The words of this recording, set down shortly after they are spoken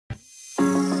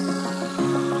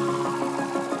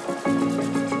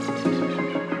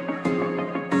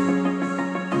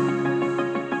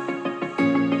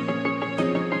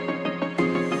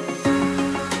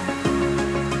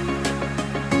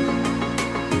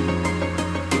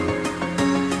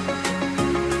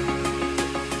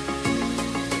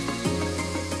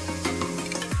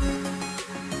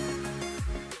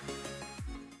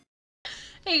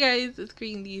guys, it's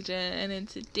Queendija, and in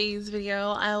today's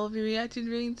video, I will be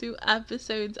reacting to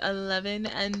episodes 11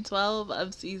 and 12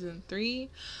 of season 3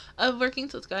 of Working.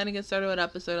 So let's go ahead and get started with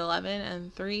episode 11,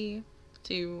 and 3,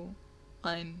 2,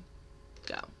 1,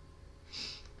 go.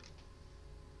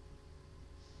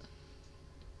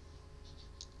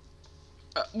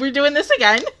 We're doing this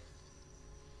again?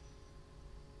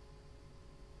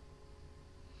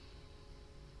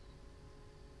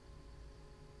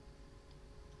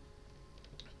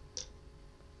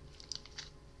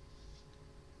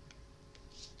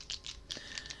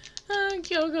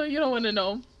 Kyoko, you don't want to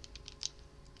know.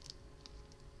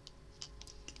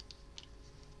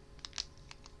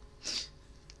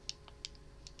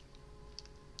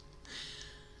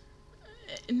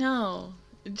 No,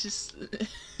 just...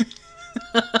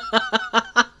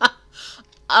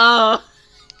 Oh.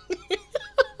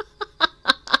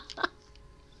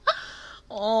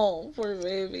 Oh, poor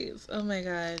babies. Oh my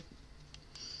god.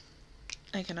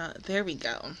 I cannot. There we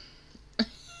go.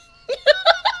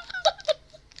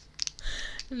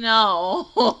 No.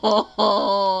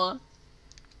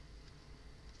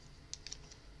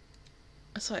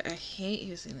 That's why I hate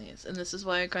using these. And this is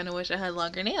why I kind of wish I had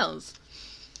longer nails.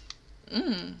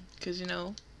 Because, you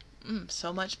know,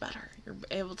 so much better. You're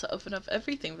able to open up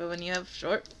everything. But when you have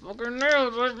short fucking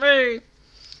nails like me.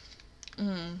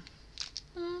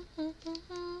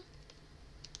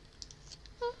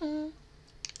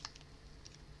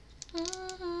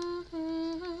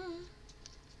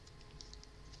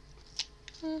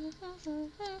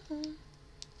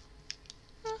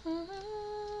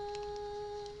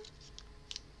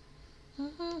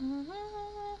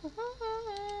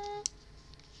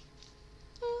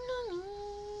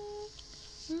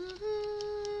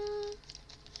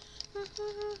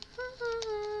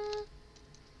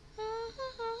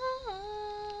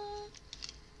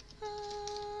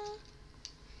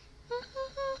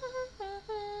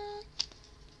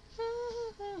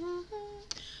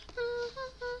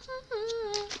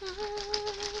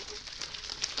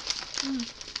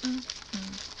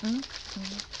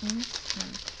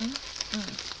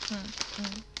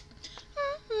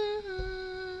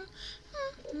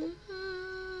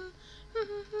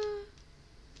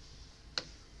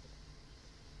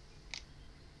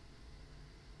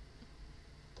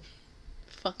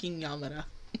 Fucking Yamada.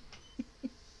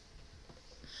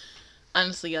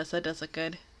 Honestly, yes, that does look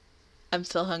good. I'm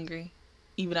still hungry,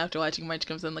 even after watching March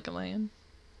Comes In Like a Lion.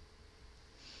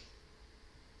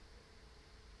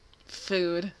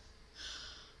 Food.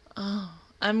 Oh,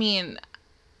 I mean,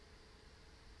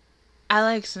 I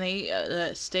like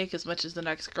steak as much as the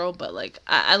next girl, but like,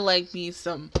 I like me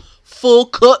some full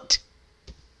cooked.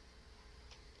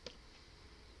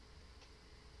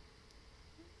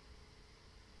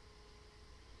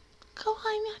 Go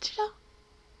on, Machida.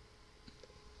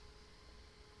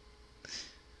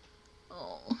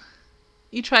 Oh,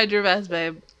 you tried your best,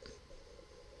 babe.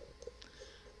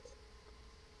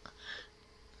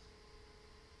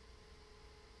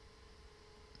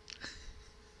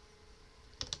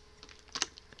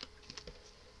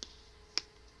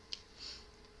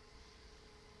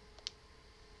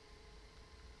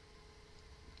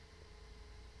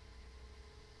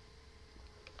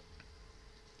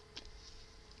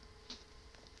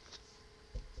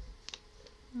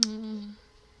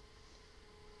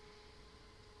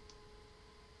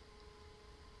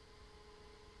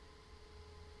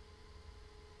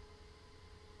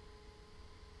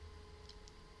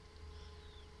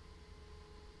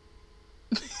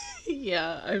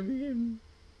 Yeah, I mean...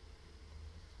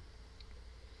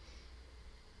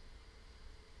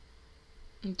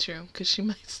 True, because she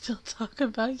might still talk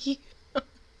about you.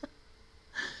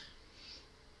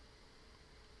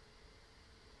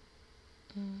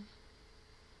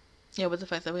 Yeah, but the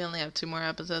fact that we only have 2 more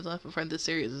episodes left before this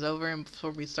series is over and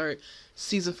before we start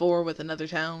season 4 with another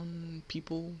town,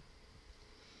 people.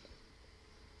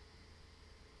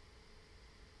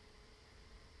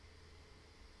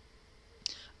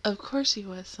 Of course you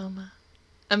was, Soma.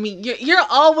 I mean, you're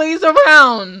always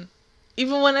around,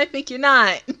 even when I think you're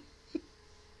not.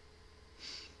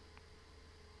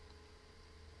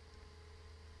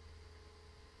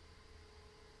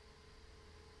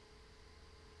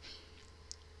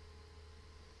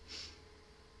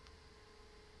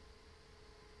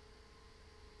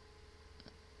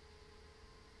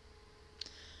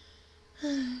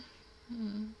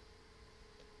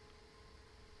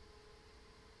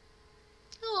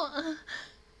 Oh.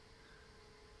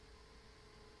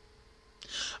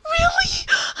 Really?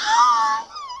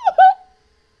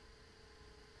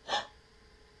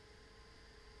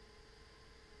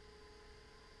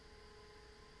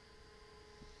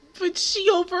 God, she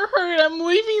overheard. I'm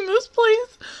leaving this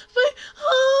place. But,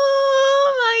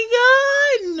 oh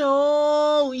my God,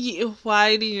 no.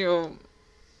 Why do you...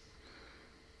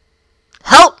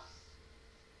 Help!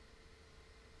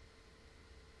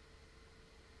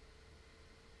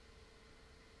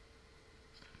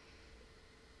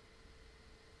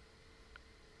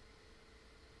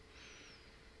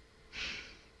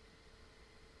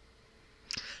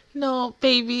 No,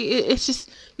 baby, it's just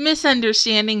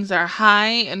misunderstandings are high,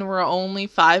 and we're only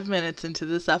 5 minutes into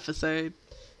this episode.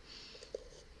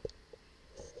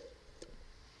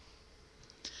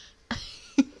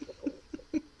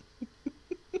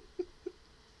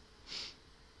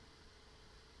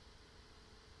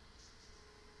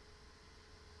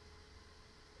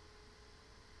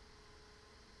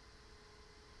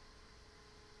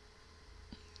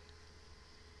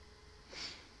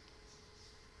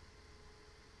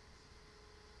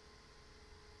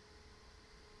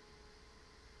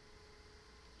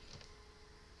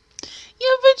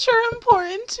 Yeah, but you're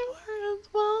important to her as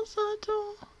well,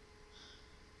 Sato.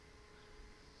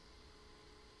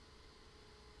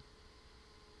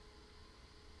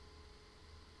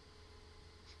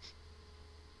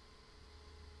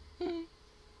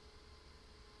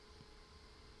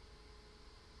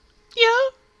 Yeah.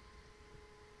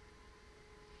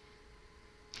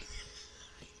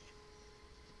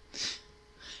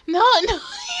 No, yeah,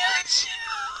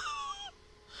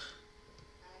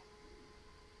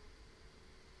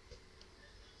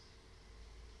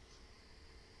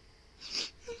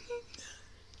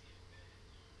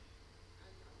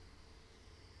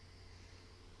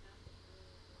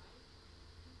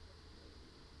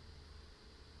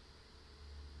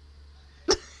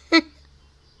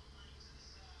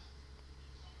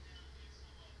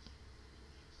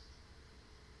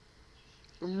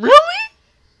 Really?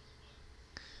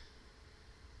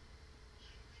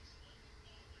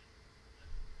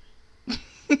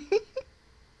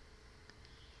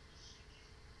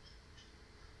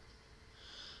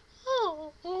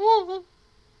 Oh.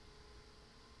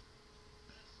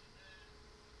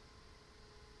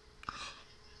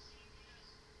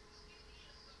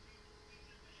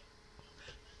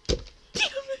 Damn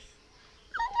it.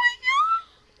 Oh my God.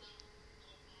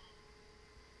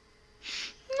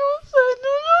 No, son,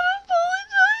 do not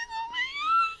apologize. Oh my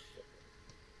God.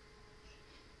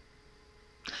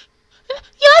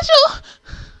 Yacho!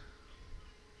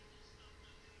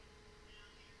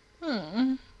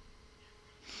 Hmm.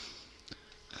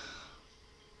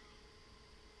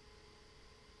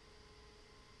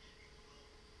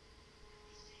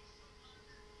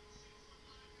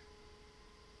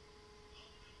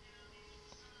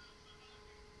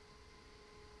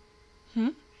 Hmm?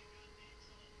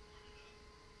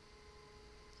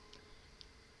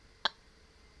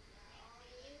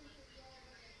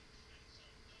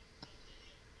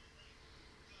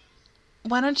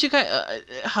 Why don't you guys...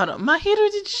 hold on.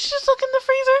 Mahiro, did you just look in the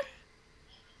freezer?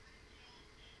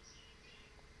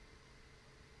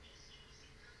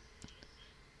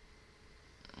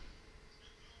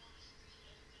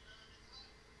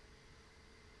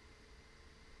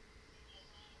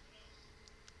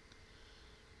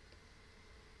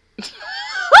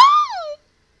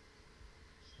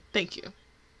 Thank you.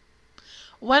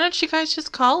 Why don't you guys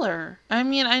just call her? I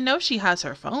mean, I know she has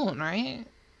her phone, right?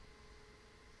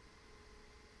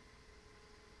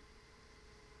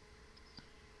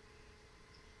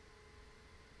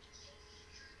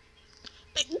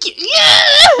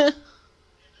 Yeah!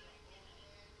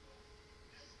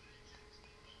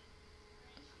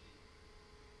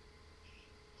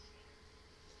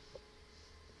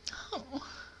 Oh.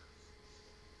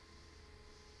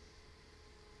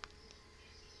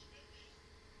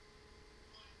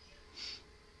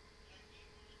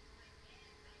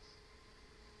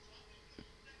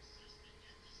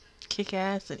 Kick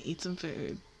ass and eat some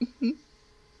food.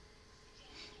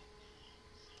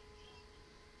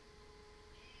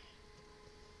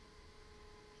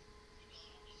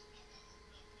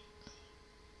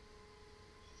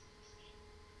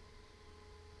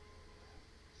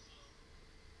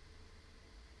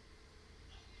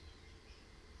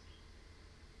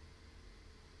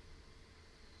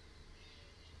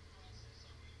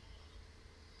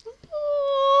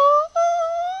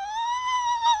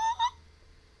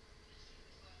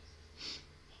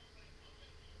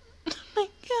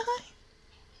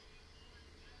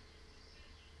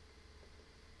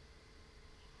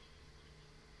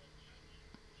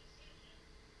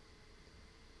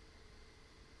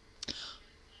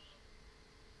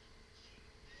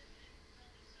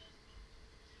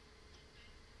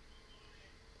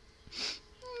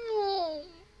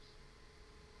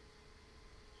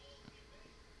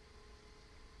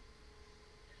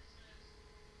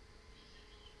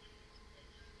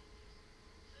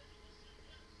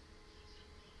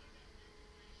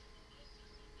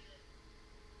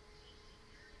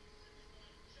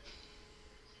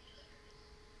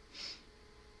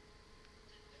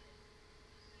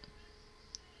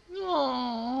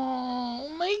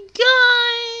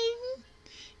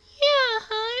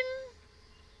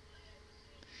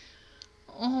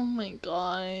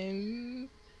 god.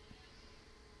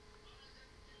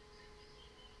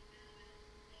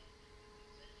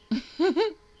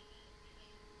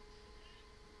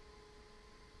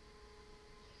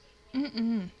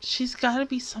 She's gotta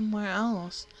be somewhere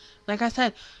else. Like I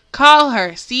said, call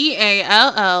her.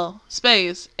 CALL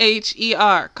space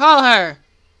HER. Call her.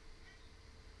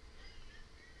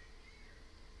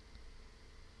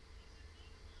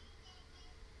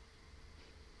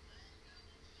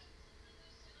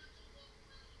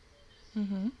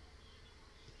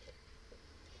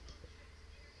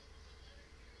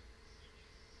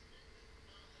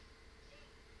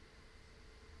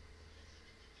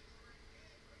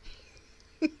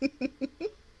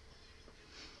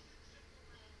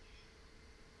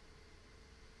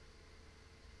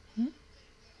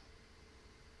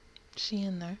 She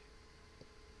in there?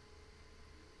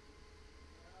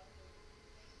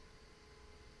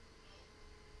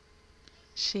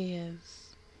 She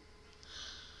is.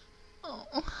 Oh,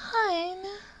 hi.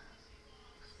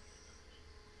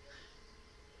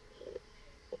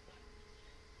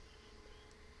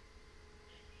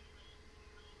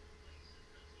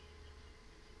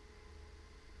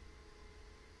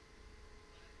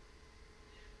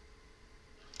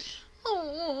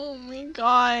 Oh my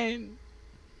god.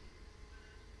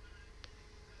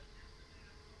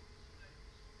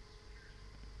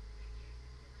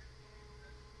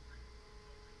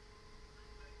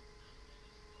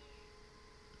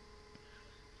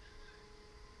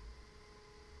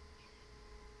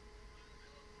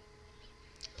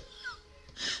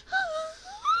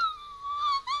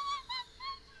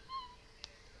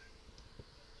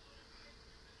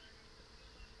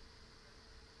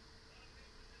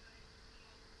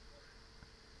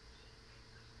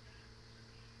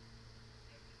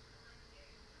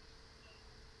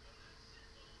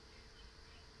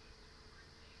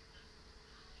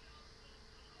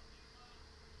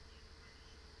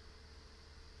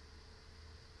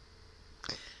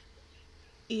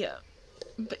 Yeah,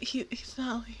 but he's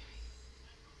not leaving.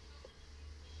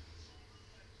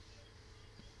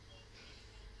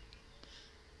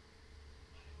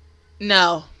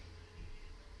 No.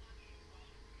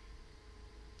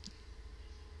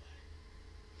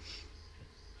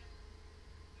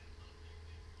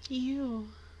 You.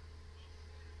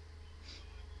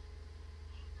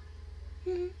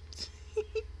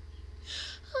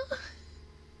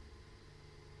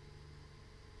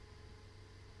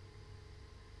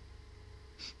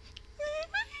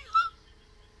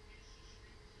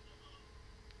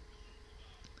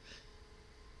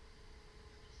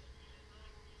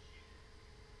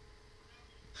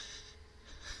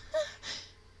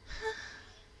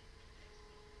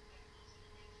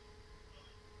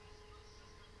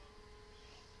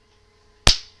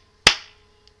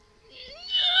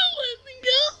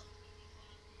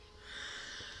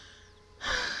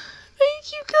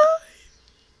 Thank you, God.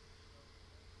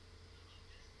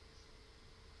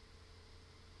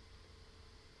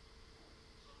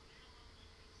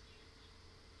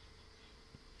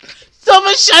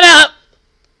 Someone shut up!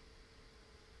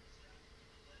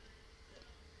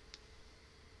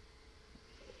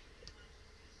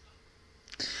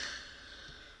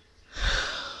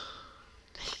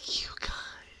 Thank you,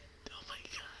 God. Oh my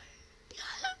God.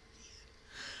 Yes.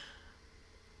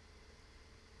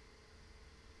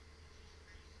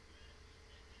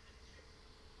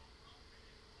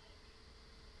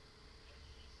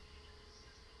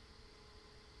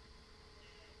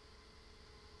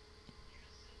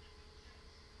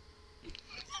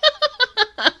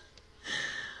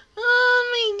 Oh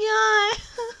my God.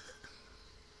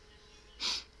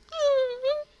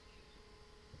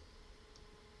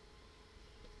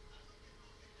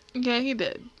 Yeah, he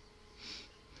did.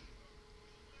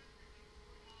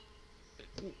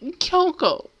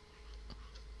 Kyoko.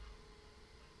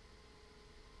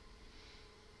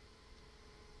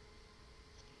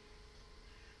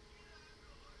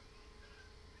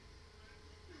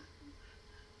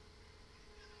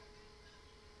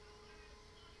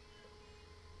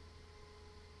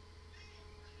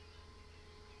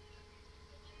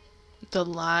 The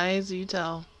lies you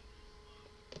tell.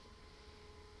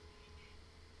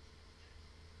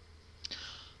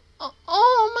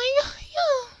 Oh my God,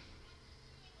 yeah.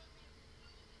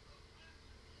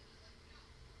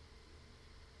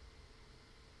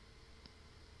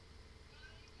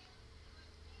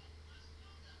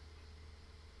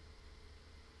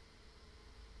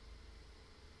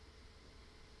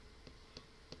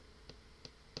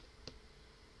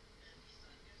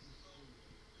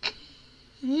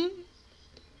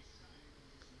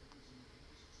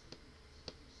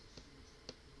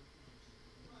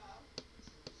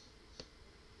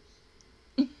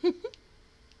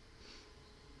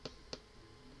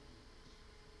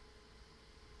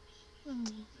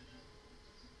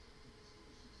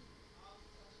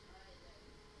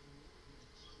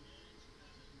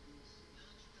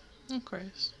 Of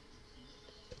course.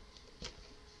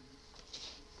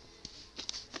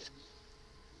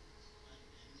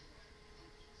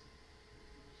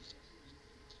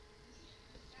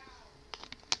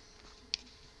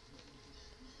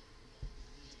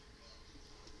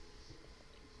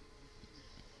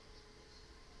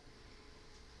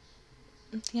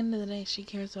 At the end of the day, she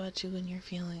cares about you and your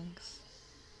feelings.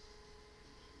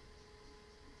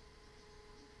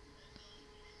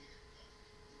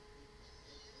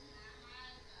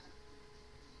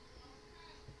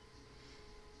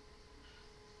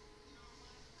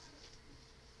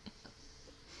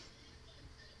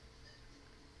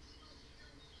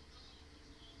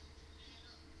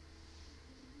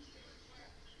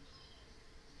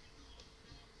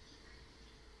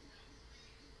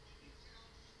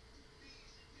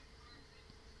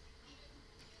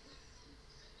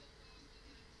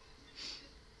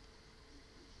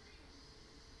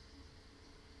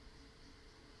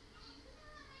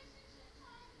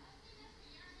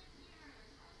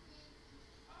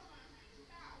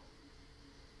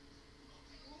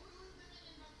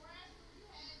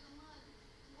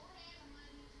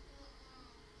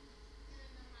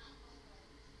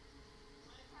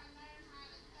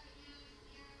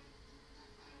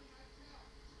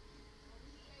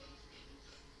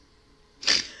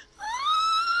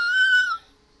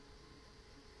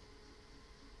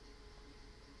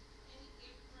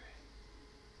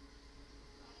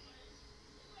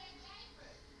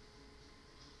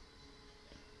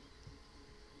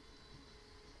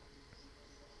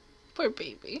 Poor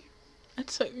baby.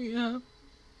 That's so, yeah.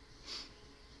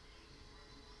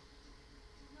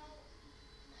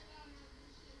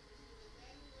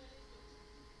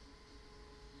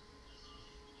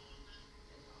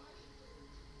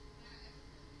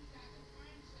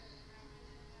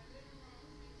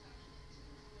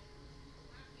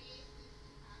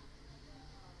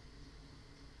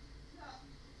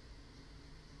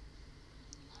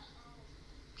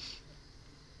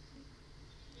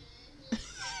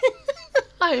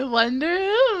 I wonder.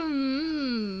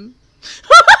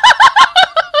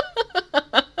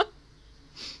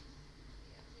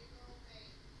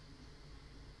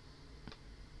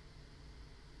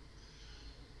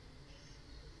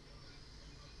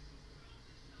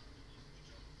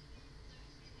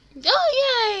 Oh,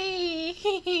 yay!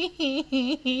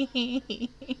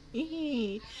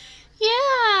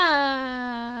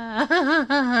 Yeah!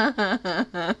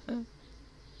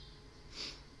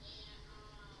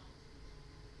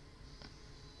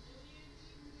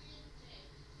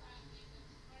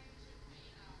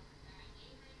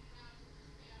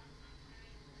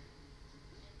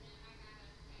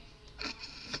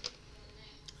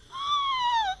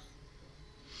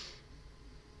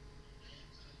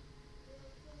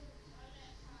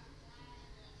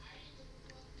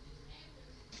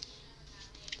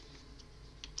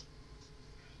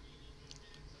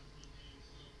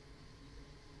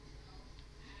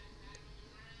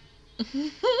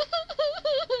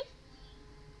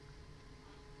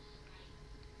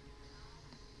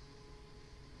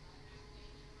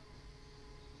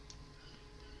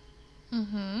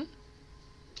 Mm-hmm.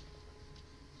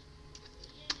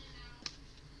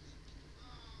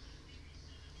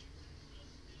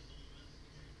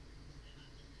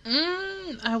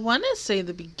 I want to say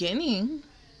the beginning.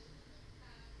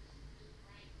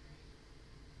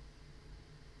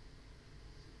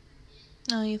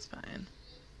 Oh, he's fine.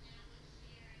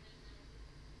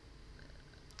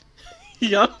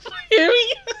 Yup. Here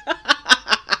we go.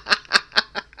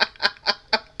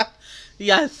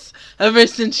 Yes, ever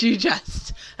since you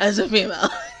dressed as a female.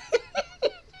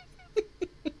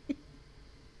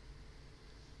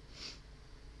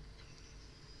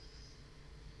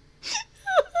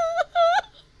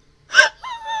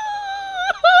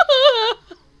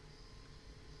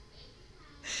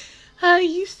 Oh,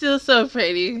 you still so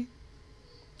pretty.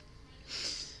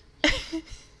 And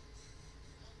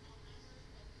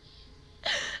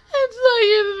so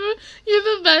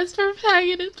you're the best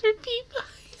protagonist for people.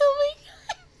 Oh my god.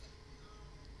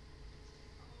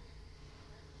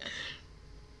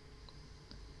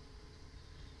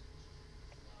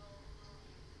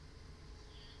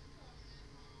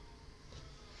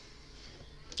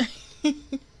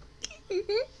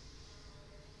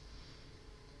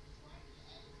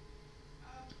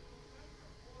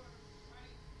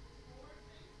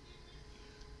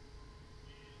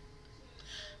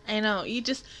 I know, you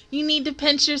need to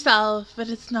pinch yourself, but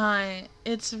it's not.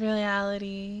 It's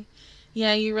reality.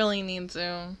 Yeah, you really need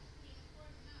to.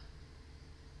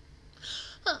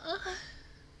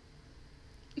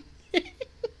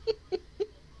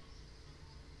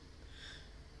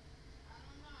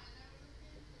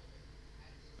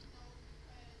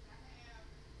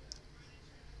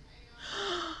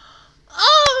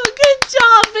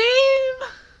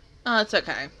 That's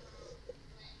okay.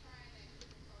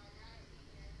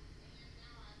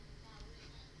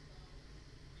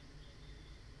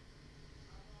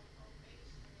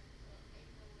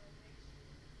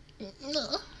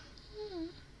 No.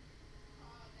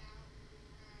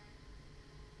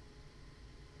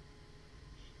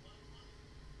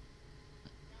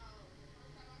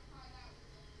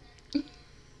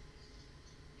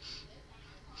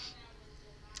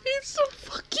 He's so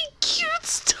fucking cute.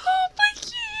 Stop! I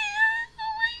can't.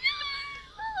 Oh my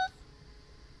god.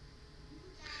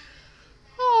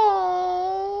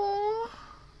 Oh.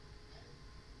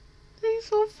 He's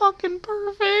so fucking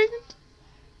perfect.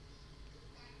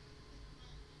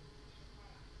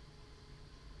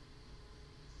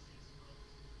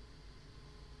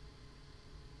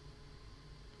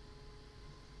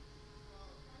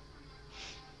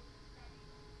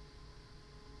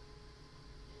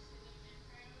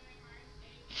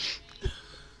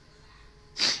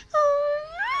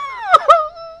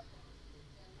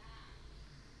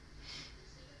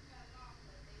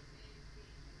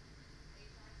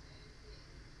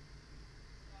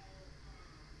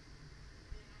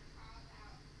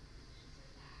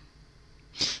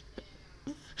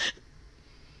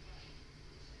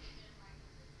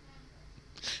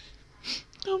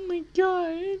 Oh my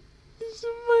god, he's so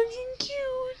fucking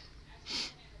cute.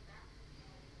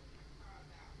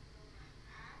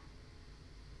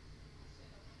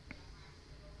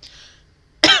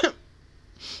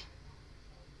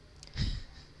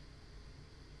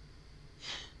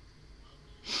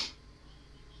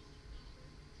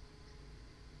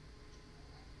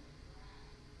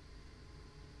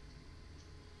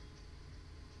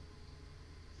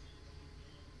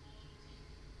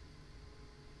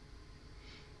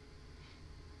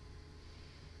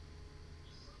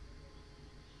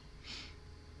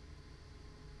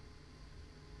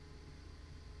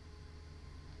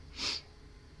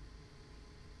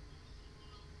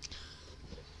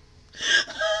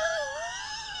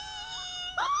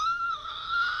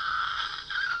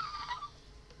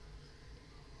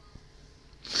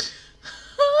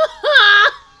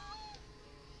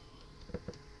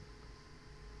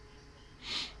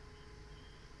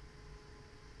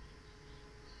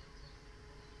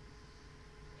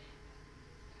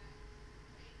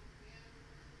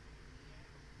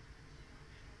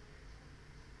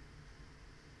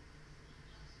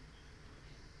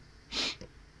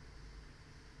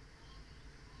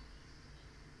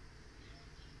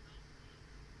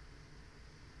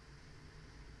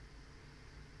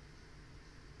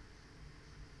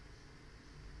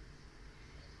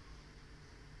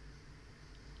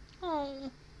 Oh.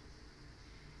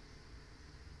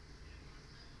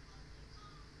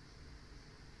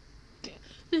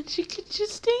 Then she could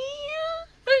just stay here.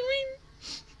 I mean...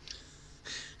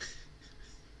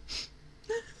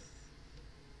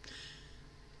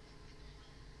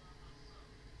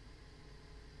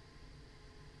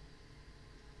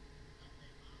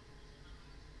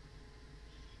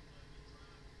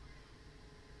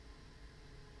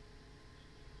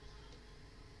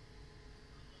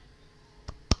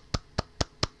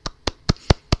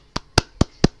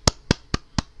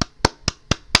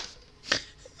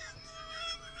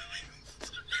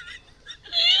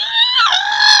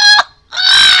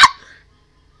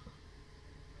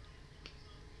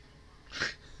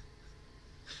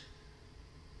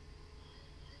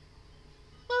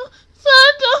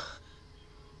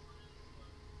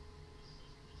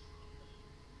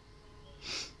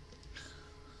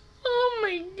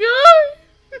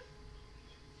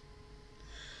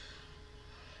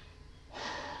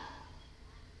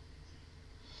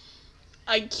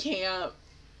 I can't.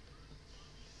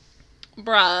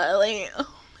 Bruh, like,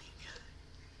 oh my god.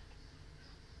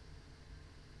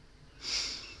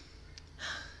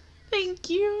 Thank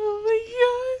you, oh my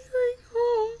god, like,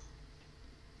 oh.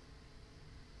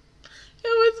 It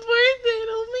was worth it,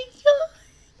 oh my god.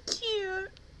 I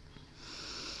can't.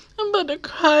 I'm about to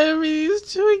cry over these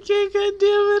two again, god damn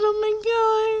it, oh my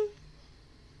god.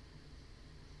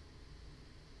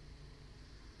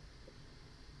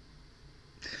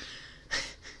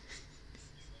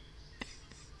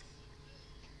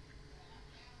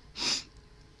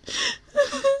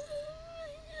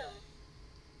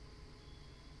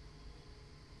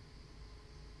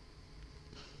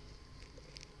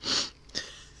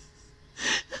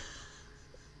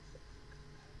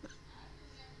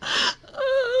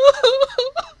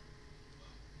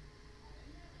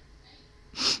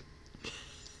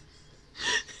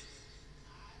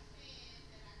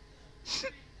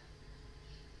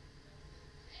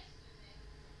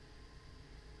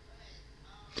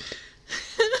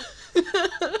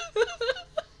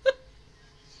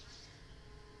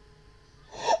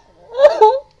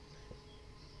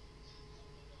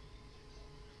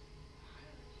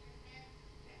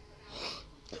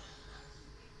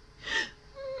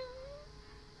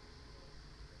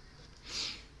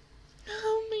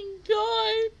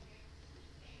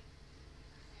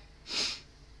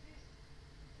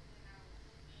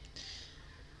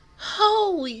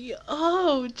 finally.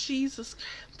 Oh, Jesus Christ.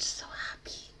 I'm just so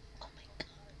happy. Oh my god.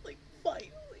 Like,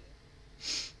 finally.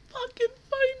 Fucking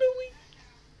finally.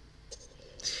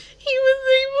 He was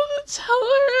able to tell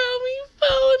her how he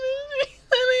felt and he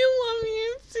said, I love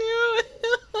you too.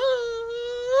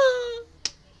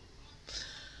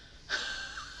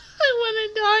 I want to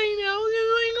die now because,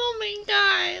 like, oh my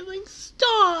god. Like,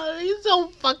 stop. He's so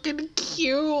fucking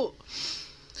cute.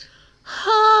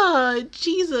 Ah,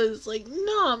 Jesus. Like,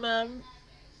 nah, man.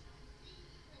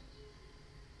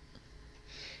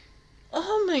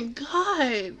 Oh my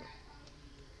god.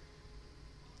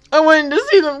 I wanted to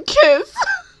see them kiss.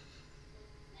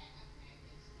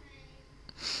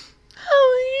 How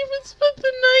they even spent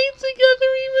the night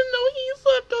together even though he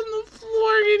slept on the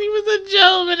floor and he was a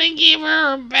gentleman and gave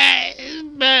her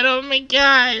bed. Oh my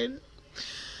god.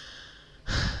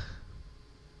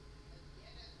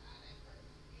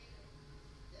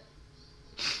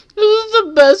 This is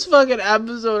the best fucking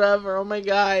episode ever. Oh my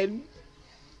god.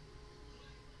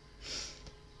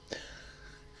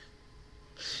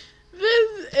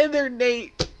 This and their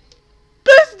date.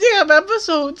 Best damn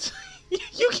episodes.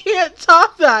 You can't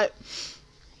top that.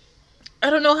 I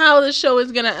don't know how this show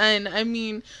is gonna end. I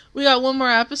mean, we got one more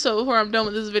episode before I'm done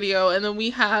with this video, and then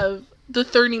we have the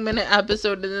 30-minute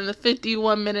episode, and then the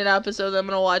 51-minute episode that I'm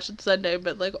gonna watch on Sunday.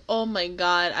 But, like, oh my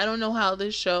god, I don't know how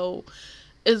this show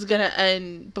is gonna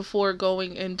end before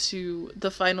going into the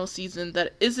final season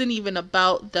that isn't even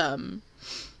about them.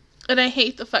 And I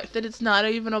hate the fact that it's not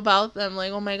even about them.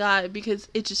 Like, oh my god, because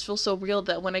it just feels so real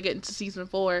that when I get into season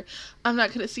 4, I'm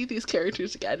not gonna see these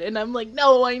characters again. And I'm like,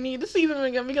 no, I need to see them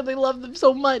again because I love them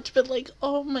so much. But, like,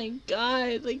 oh my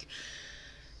god, like,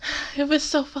 it was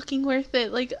so fucking worth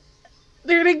it. Like,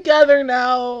 they're together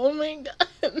now. Oh my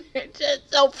god, they're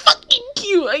just so fucking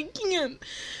cute. I can't.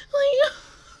 Like,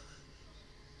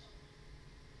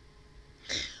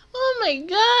 oh my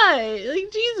god,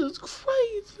 like, Jesus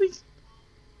Christ, like,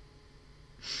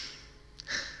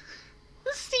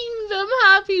 seeing them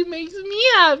happy makes me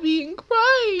happy and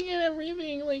crying and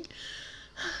everything, like,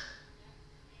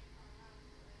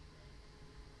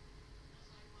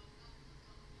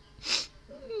 this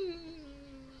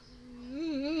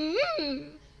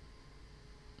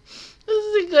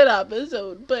is a good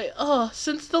episode, but, oh,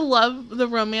 since the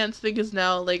romance thing is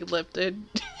now, like, lifted,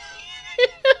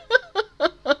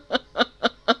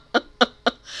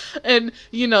 and,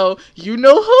 you know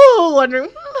who, wondering,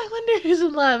 I wonder who's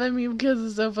in love. I mean, because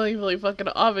it's so really fucking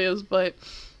obvious, but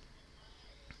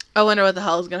I wonder what the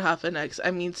hell is gonna happen next.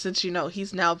 I mean, since,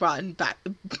 he's now brought in back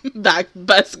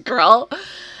best girl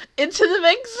into the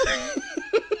mix.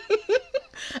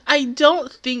 I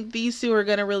don't think these two are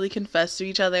gonna really confess to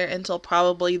each other until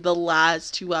probably the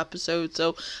last 2 episodes.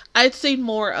 So I'd say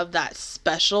more of that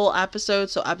special episode.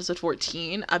 So episode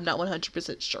 14. I'm not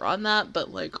 100% sure on that,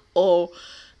 but, like, oh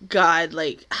god,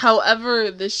 like, however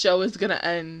this show is gonna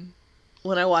end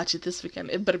when I watch it this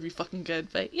weekend, it better be fucking good.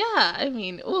 But yeah, I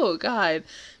mean, oh god,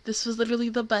 this was literally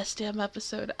the best damn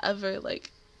episode ever.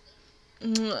 Like,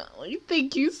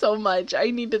 thank you so much. I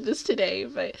needed this today.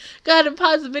 But go ahead and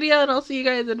pause the video and I'll see you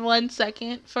guys in 1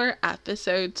 second for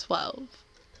episode 12.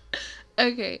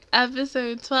 Okay,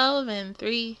 episode 12 in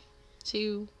 3,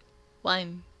 2,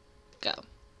 1, go.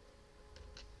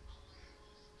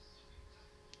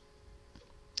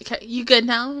 Okay, you good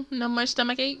now? No more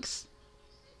stomach aches?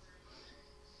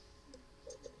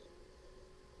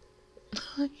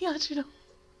 Yeah, you know.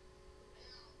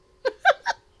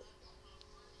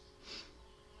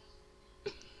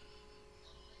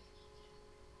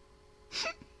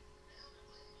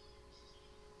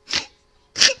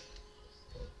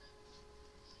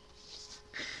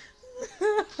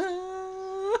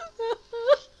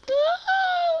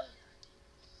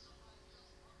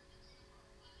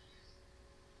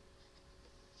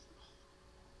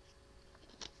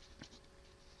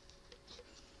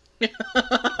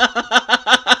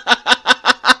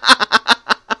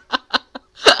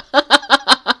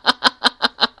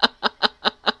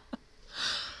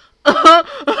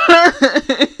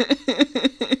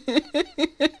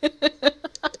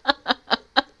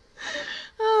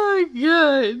 Oh my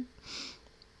god.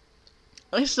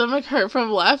 My stomach hurt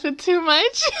from laughing too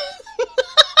much.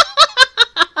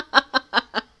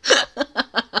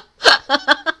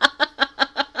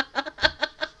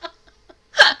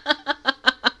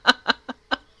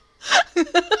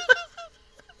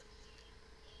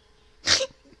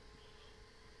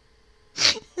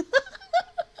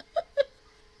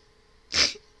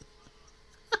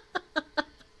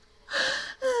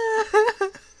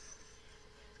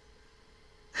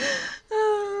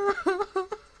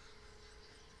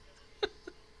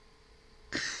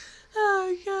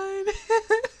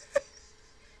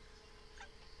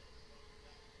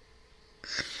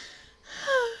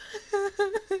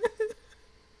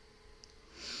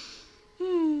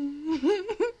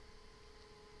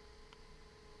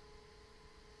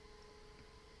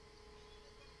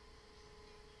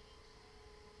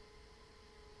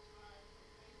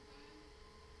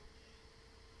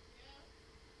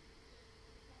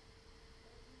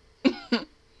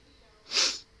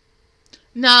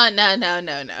 No, no, no,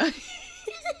 no, no.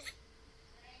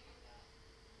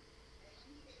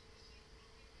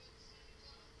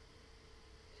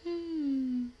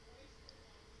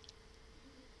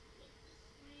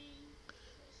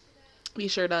 He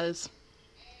sure does.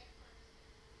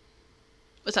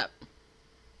 What's up?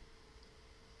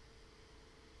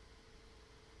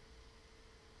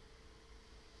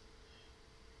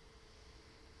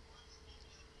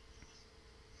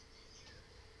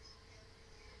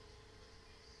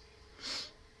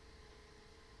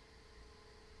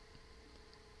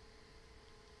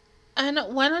 And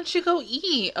why don't you go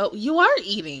eat? Oh, you are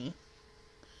eating.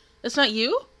 It's not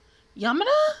you? Yamada?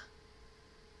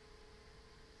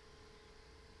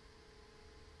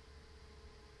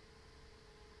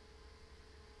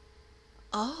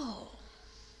 Oh.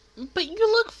 But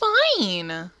you look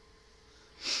fine.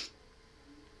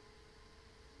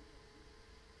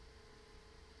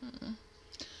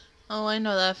 Oh, I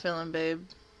know that feeling, babe.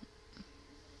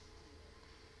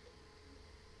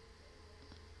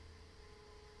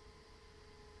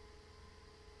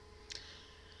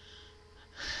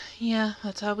 Yeah,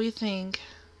 that's how we think.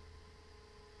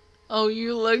 Oh,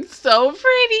 you look so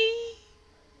pretty.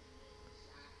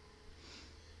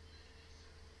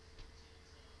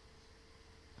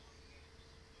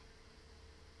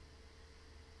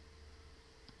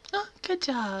 Oh, good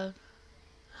job.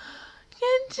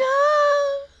 Good job.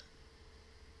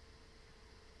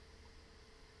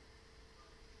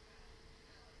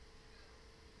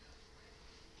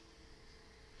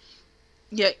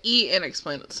 Yeah, eat and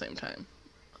explain at the same time.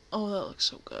 Oh, that looks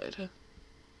so good.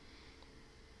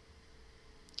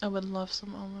 I would love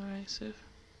some omurice.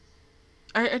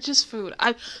 Or just food.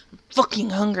 I'm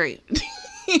fucking hungry.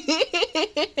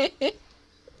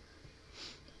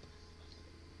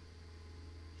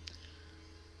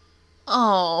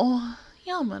 Oh,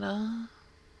 Yamada.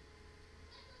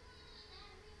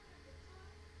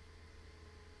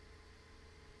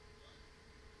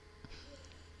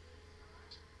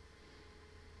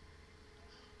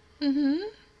 Mm-hmm.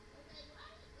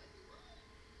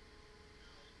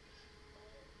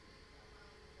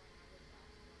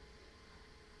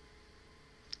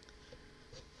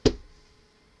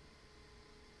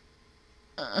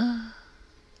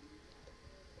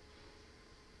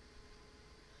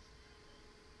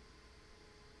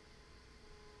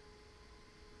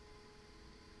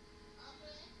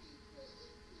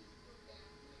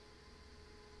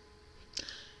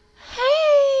 Hey!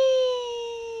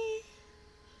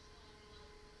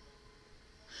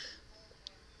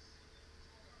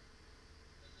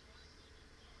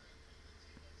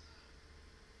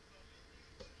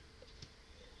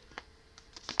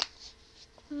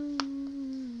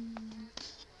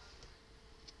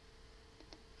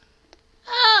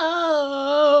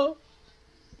 Oh!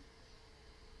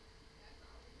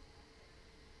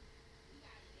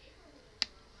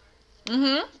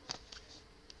 Mm-hmm.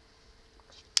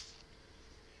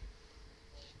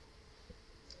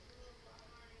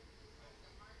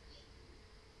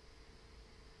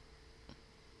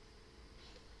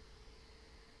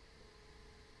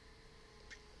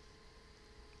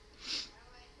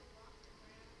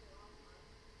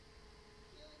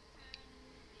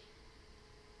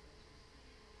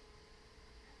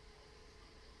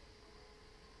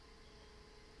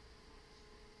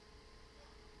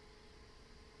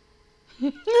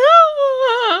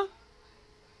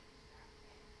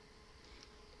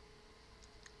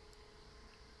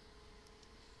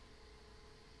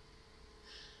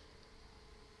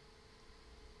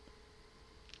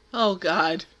 Oh,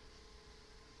 God.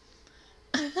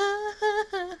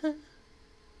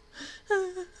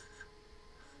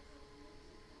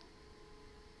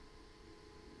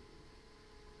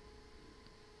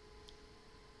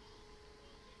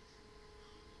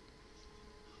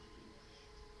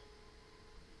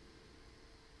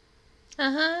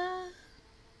 Uh-huh.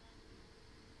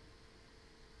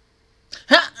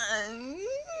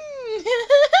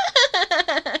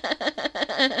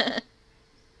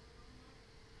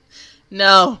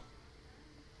 No.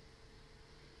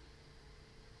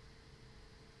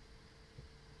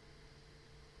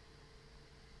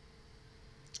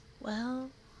 Well.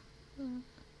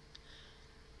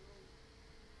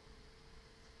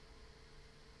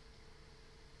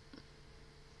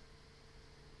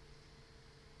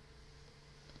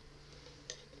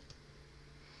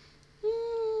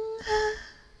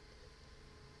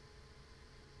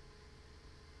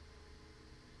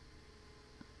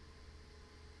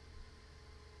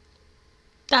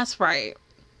 That's right.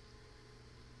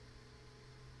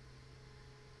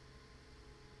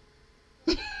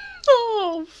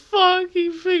 Oh, fuck. He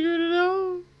figured it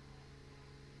out.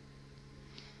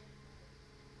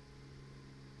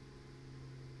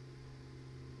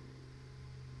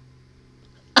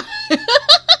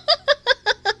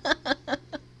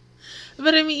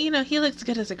 but I mean, you know, he looks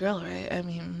good as a girl, right? I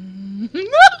mean...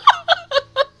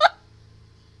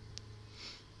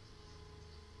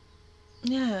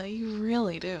 Yeah, you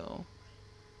really do.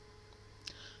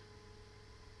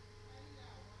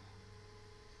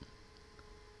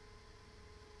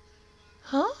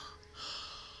 Huh?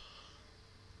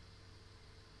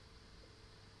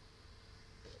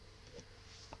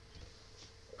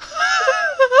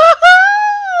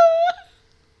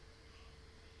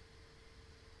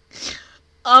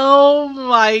 Oh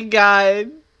my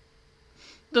god.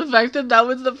 The fact that that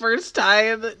was the first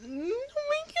time that... Oh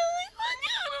my god.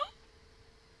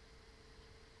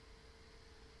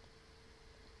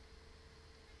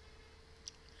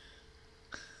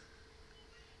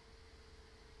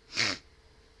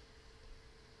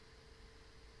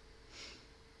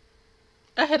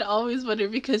 I had always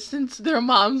wondered, because since their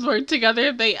moms weren't together,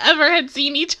 if they ever had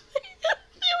seen each other.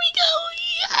 There we go.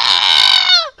 Yeah!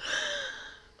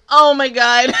 Oh my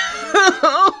god.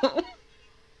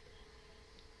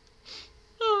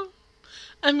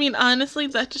 I mean, honestly,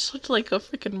 that just looked like a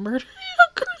freaking murder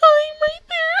crime right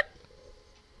there.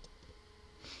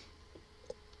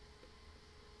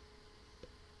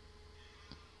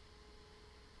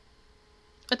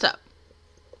 What's up?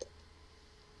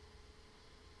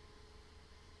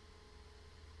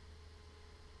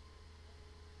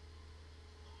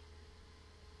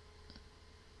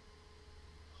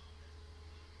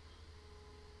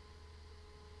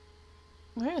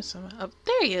 Where is someone? Oh,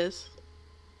 there he is.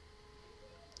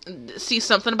 See,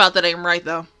 something about that ain't right,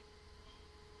 though.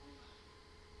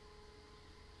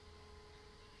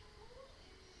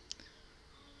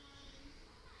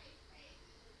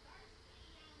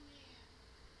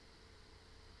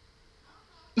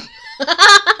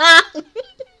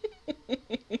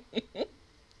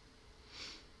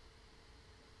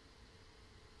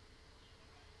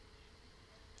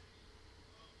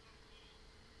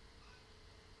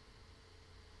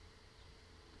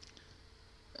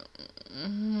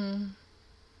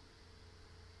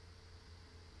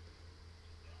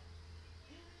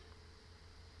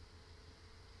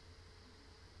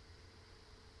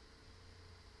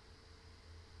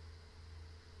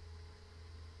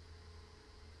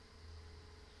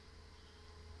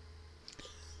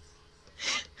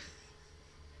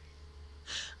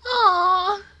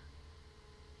 Aww.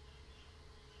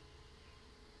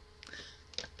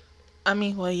 I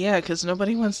mean, well, yeah, because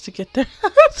nobody wants to get their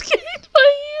ass kicked by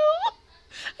you.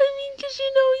 I mean, because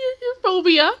you know your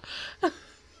phobia.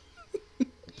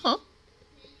 Huh?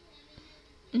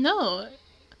 No.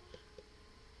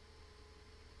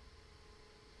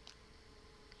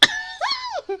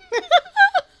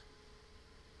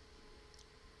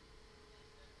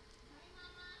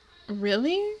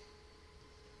 Really?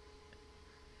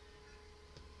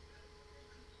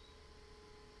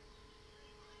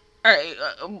 Alright,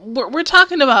 we're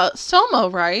talking about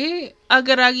Somo, right?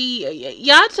 Agaragi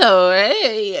Yato,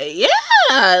 right?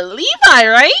 Yeah, Levi,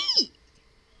 right?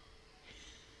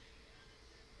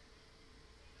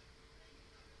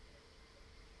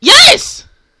 Yes!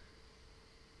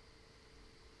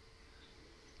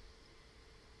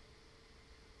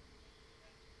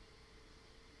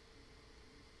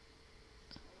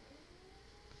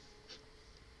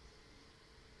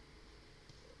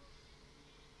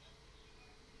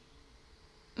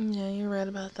 Yeah, you're right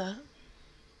about that.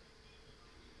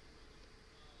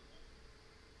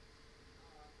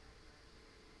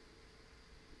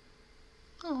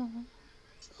 Oh,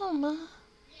 Soma.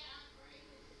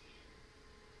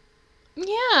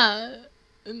 Yeah.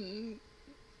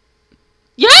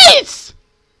 Yes!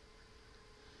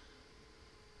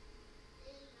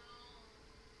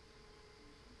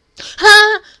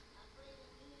 Huh?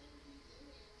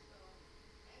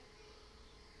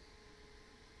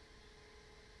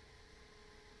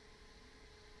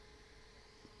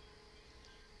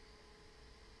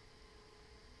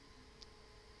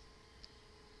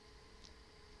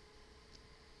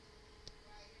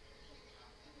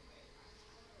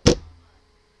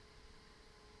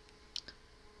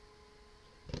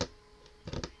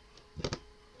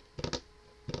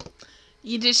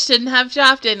 You just shouldn't have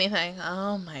dropped anything.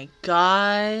 Oh my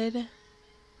god.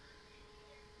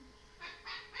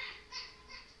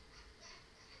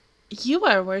 You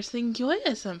are worse than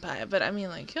Gyoya-senpai, but I mean,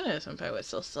 like, Gyoya-senpai was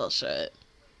still shit.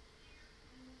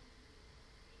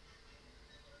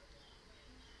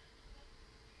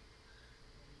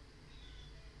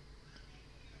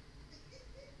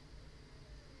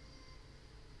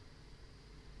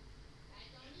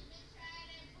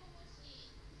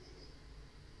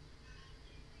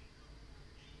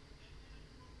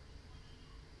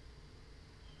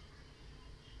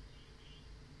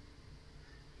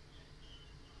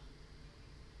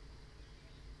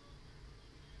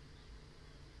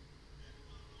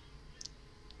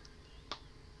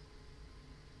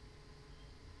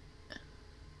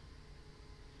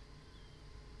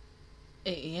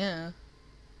 Yeah.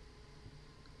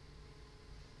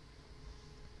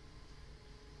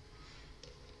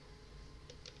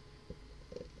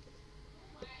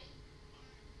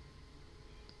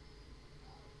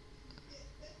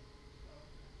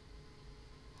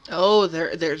 Oh,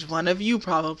 there's one of you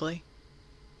probably.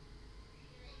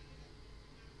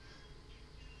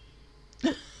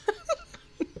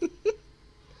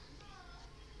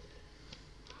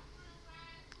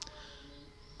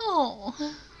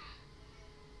 Oh.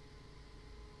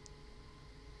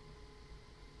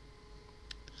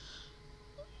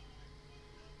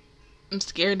 I'm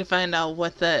scared to find out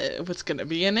what's gonna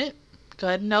be in it. Go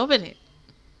ahead and open it.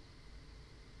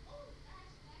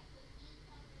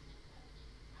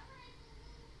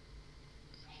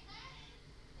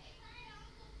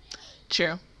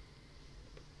 True.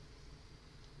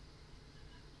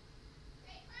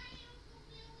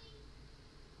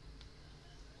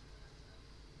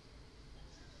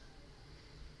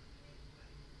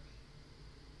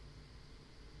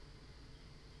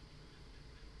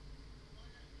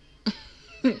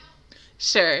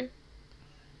 Sure.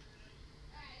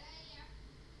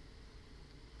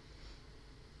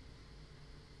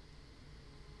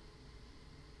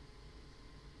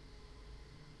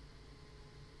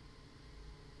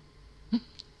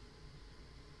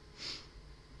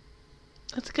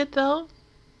 That's good though.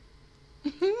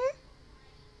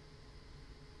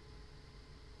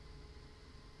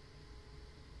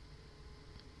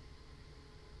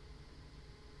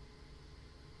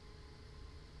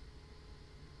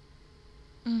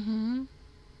 Mhm.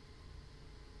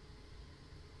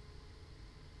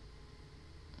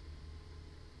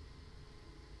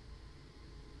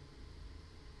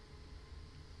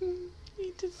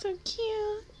 You did so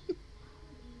cute.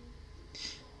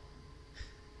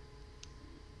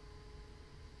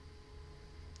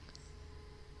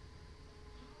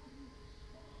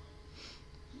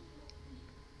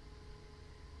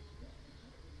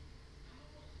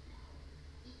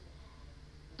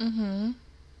 Mhm.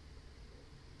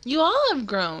 You all have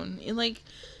grown. Like,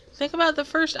 think about the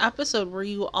first episode where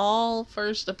you all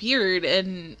first appeared,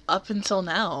 and up until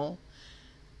now.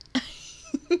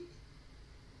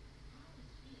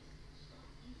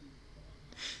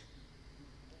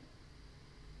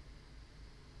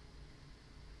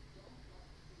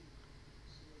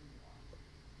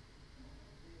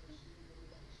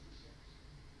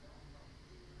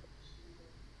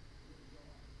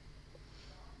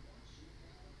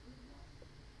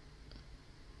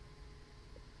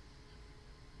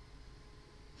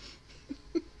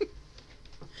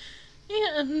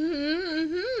 Yeah.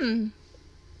 Mm-hmm.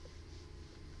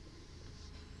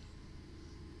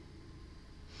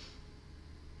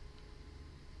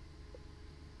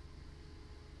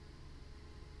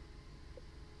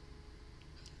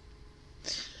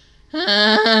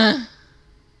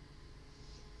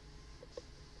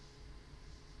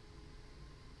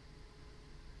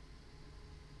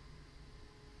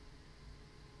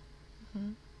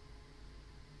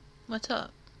 What's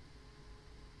up?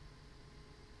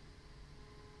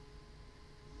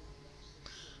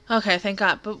 Okay, thank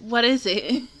God. But what is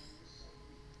it?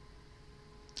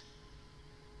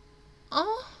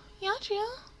 Oh, gotcha.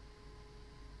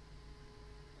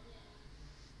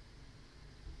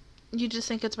 You just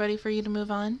think it's ready for you to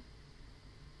move on?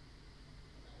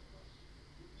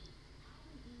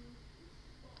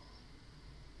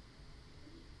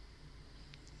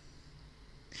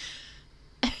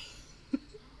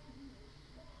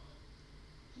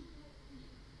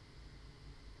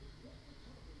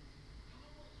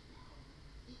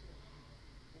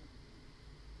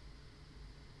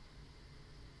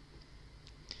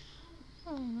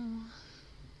 Oh.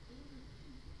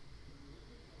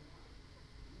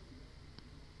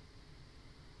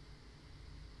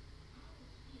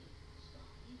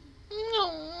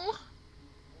 No.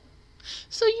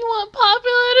 So you want Popular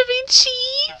to be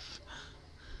chief?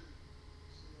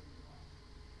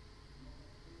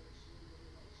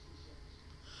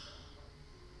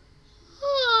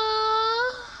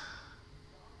 Aww.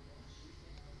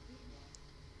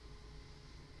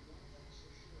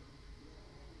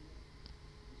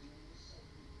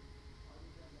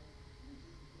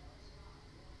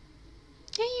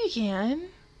 Yeah, you can.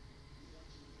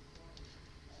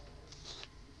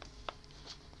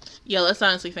 Yeah, let's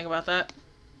honestly think about that.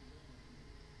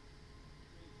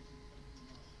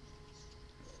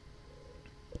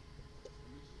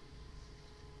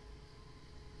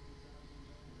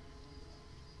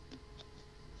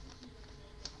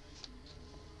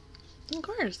 Of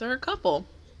course, they're a couple.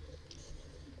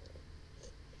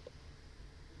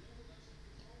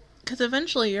 Because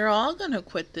eventually you're all gonna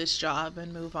quit this job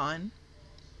and move on.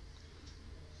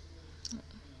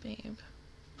 babe.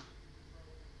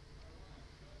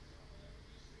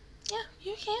 Yeah,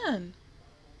 you can.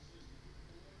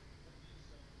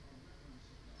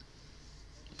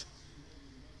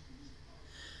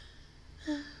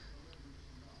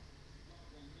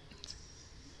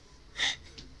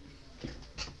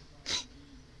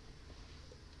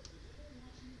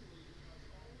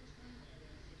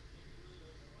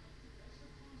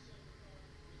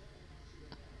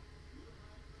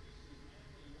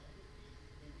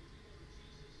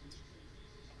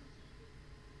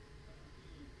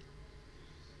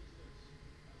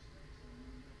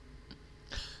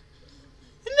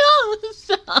 No,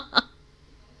 stop.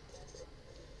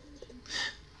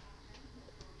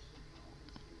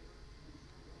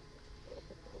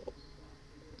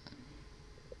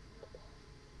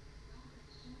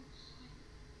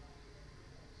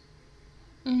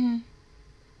 Mm-hmm.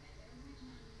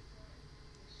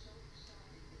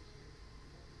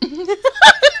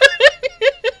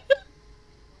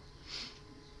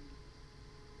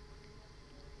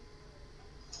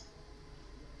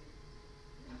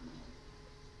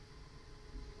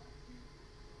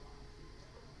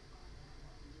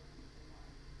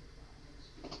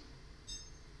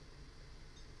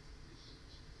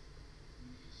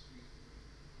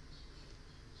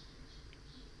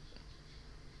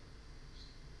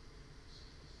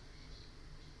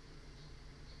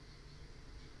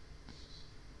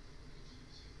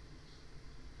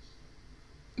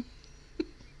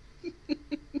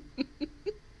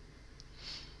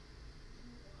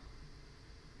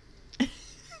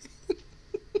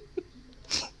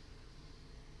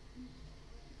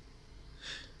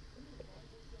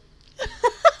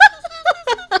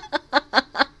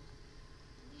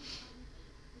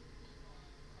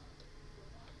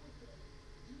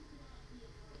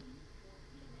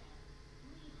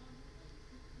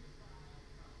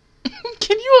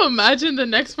 Can you imagine the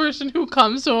next person who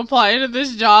comes to apply to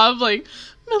this job? Like,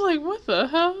 they're like, what the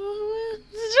hell?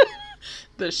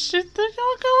 The shit that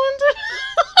y'all going to?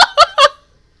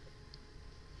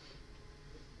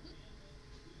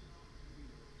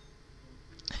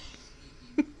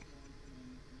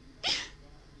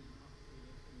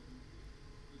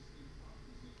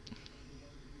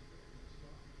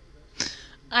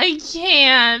 I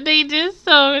can't. They just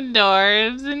so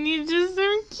adorbs, and you just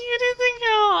so cute as a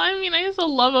girl. I mean, I used to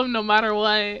love him no matter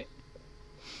what.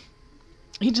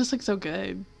 He just looks so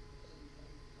good.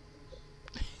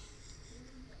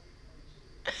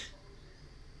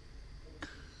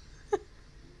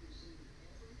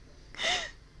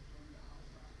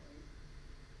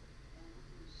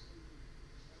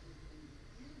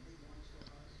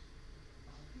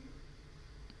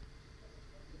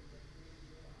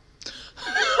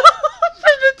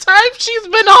 For the time she's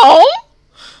been home?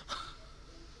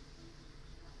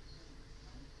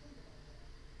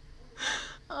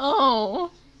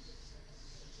 Oh.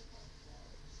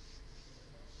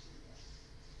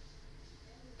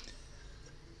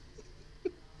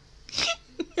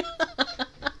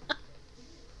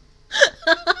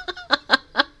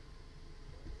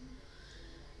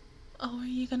 Oh, are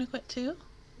you gonna quit too?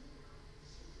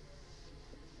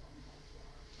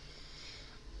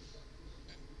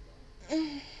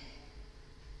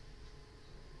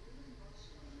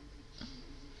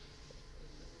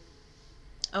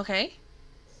 Okay.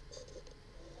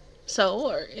 So,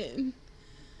 or in...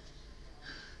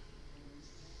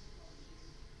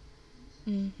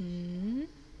 Mm-hmm.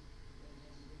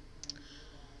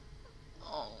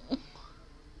 Oh.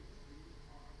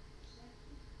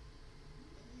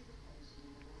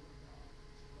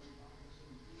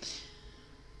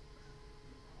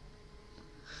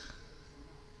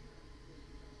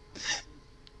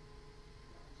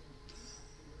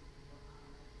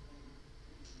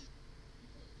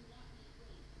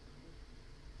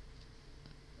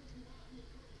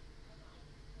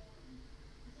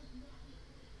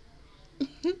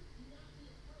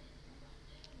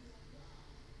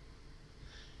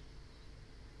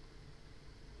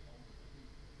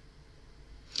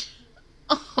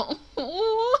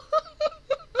 Oh.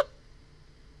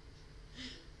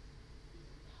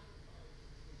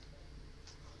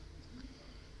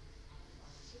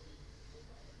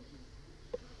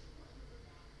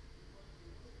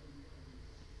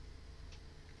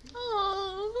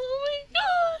 Oh my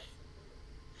god.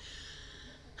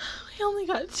 We only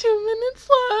got 2 minutes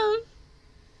left.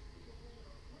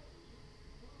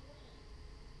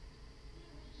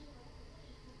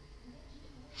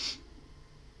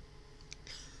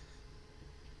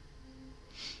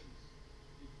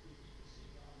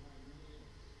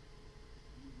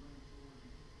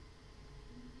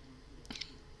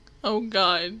 Oh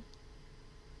god.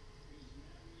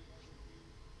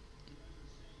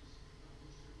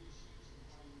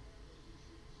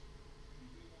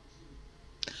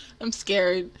 I'm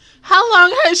scared. How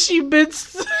long has she been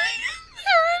sitting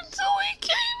there until we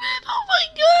came in? Oh my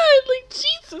god, like,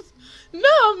 Jesus.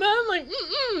 No, man, like,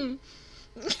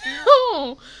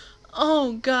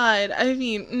 oh god. I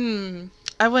mean,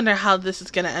 I wonder how this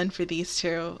is gonna end for these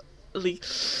two. Like,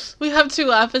 we have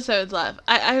 2 episodes left.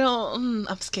 I don't,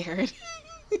 I'm scared.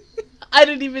 I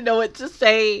don't even know what to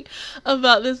say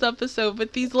about this episode,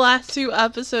 but these last 2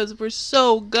 episodes were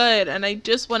so good, and I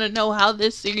just want to know how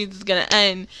this series is going to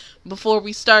end before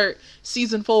we start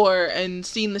season 4 and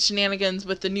seeing the shenanigans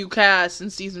with the new cast in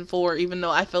season 4, even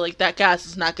though I feel like that cast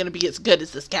is not going to be as good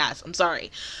as this cast. I'm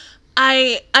sorry.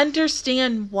 I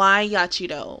understand why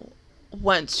Yachido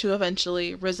wants to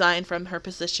eventually resign from her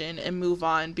position and move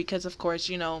on, because of course,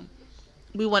 you know,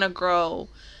 we want to grow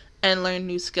and learn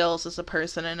new skills as a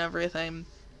person and everything,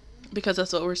 because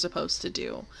that's what we're supposed to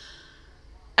do.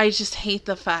 I just hate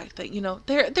the fact that, you know,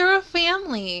 they're a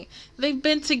family. They've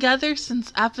been together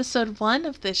since episode 1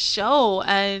 of this show,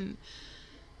 and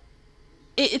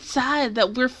it's sad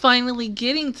that we're finally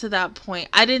getting to that point.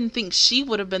 I didn't think she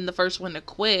would have been the first one to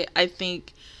quit. I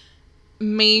think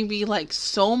maybe like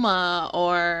Soma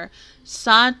or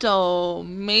Sato,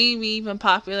 maybe even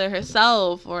Popular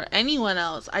herself or anyone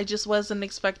else. I just wasn't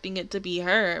expecting it to be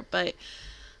her, but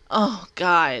oh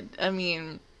god, I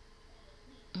mean,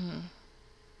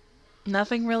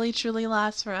 nothing really truly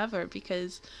lasts forever,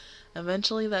 because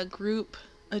eventually that group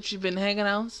that you've been hanging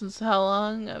out since how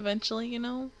long, eventually, you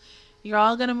know, you're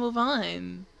all gonna move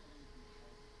on.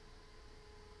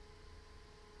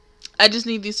 I just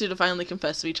need these two to finally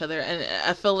confess to each other, and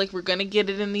I feel like we're gonna get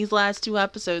it in these last 2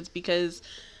 episodes, because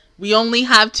we only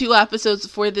have 2 episodes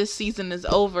before this season is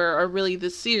over, or really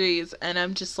this series, and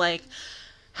I'm just like,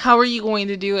 how are you going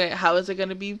to do it? How is it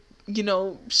gonna be, you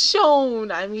know, shown?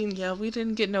 I mean, yeah, we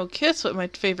didn't get no kiss with my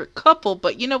favorite couple,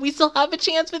 but, you know, we still have a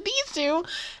chance with these 2.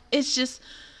 It's just,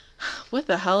 what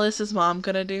the hell is his mom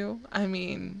gonna do? I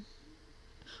mean,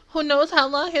 who knows how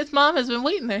long his mom has been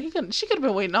waiting there. She could have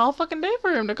been waiting all fucking day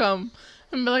for him to come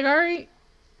and be like, alright,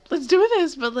 let's do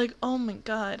this. But like, oh my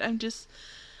god,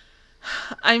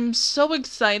 I'm so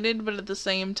excited, but at the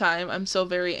same time, I'm so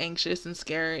very anxious and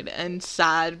scared and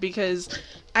sad, because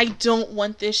I don't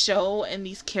want this show and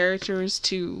these characters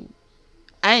to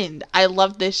end. I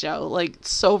love this show, like,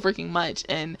 so freaking much,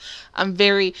 and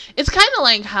it's kind of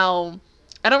like how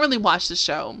I don't really watch the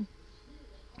show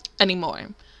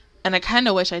anymore. And I kind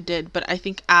of wish I did, but I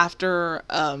think after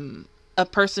a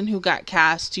person who got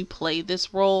cast to play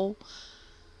this role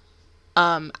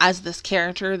as this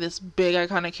character, this big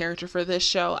iconic character for this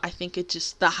show, I think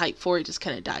the hype for it just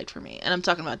kind of died for me. And I'm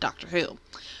talking about Doctor Who.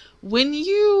 When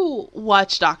you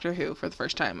watch Doctor Who for the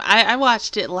first time, I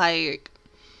watched it like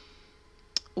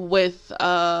with the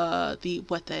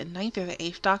 9th or the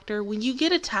 8th Doctor. When you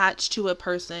get attached to a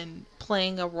person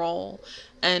playing a role,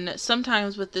 and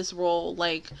sometimes with this role,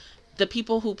 like, the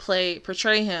people who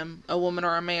portray him, a woman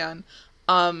or a man,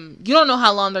 you don't know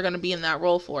how long they're going to be in that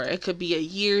role for. It could be a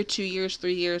year, 2 years,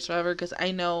 3 years, whatever, because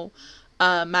I know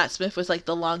Matt Smith was like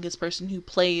the longest person who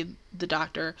played the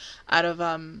Doctor out of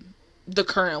the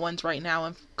current ones right now.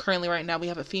 And currently right now we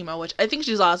have a female, which I think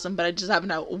she's awesome, but I just haven't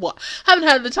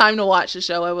had the time to watch the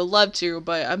show. I would love to,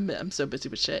 but I'm so busy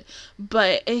with shit.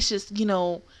 But it's just, you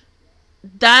know,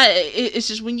 it's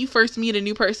just when you first meet a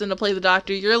new person to play the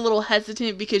Doctor, you're a little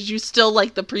hesitant because you still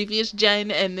like the previous gen,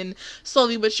 and then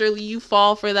slowly but surely you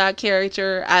fall for that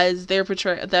character as their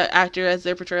that actor as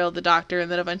their portrayal of the Doctor,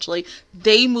 and then eventually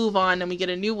they move on and we get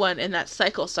a new one, and that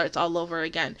cycle starts all over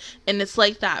again. And it's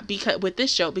like that with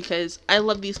this show, because I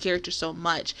love these characters so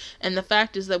much, and the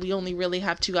fact is that we only really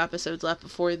have 2 episodes left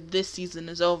before this season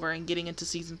is over and getting into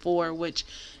season 4, which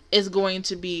is going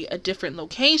to be a different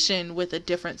location with a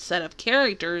different set of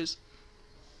characters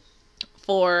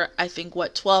for, I think,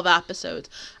 12 episodes.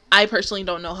 I personally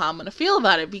don't know how I'm going to feel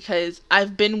about it, because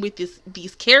I've been with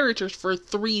these characters for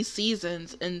 3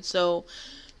 seasons, and so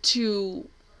to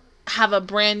have a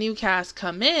brand new cast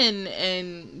come in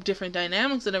and different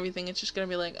dynamics and everything, it's just going to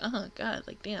be like, oh god,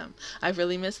 like, damn, I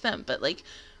really miss them. But like,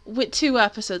 with 2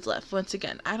 episodes left, once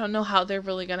again, I don't know how they're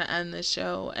really going to end this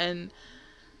show, and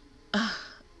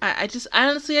I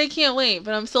honestly, I can't wait,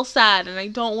 but I'm still sad, and I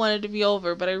don't want it to be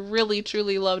over, but I really,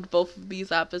 truly loved both of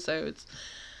these episodes.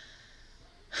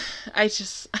 I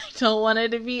don't want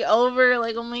it to be over.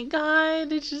 Like, oh my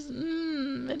god, it just,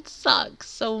 it sucks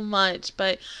so much.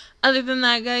 But other than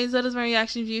that, guys, that is my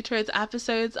reaction view towards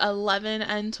episodes 11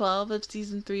 and 12 of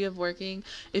season 3 of Working.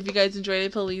 If you guys enjoyed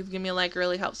it, please give me a like. It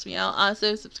really helps me out.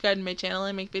 Also, subscribe to my channel.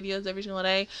 I make videos every single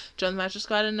day. Join the Master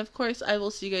Squad. And of course, I will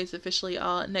see you guys officially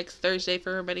all next Thursday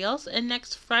for everybody else. And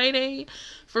next Friday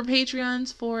for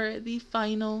Patreons for the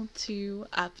final 2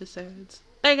 episodes.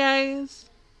 Bye, guys.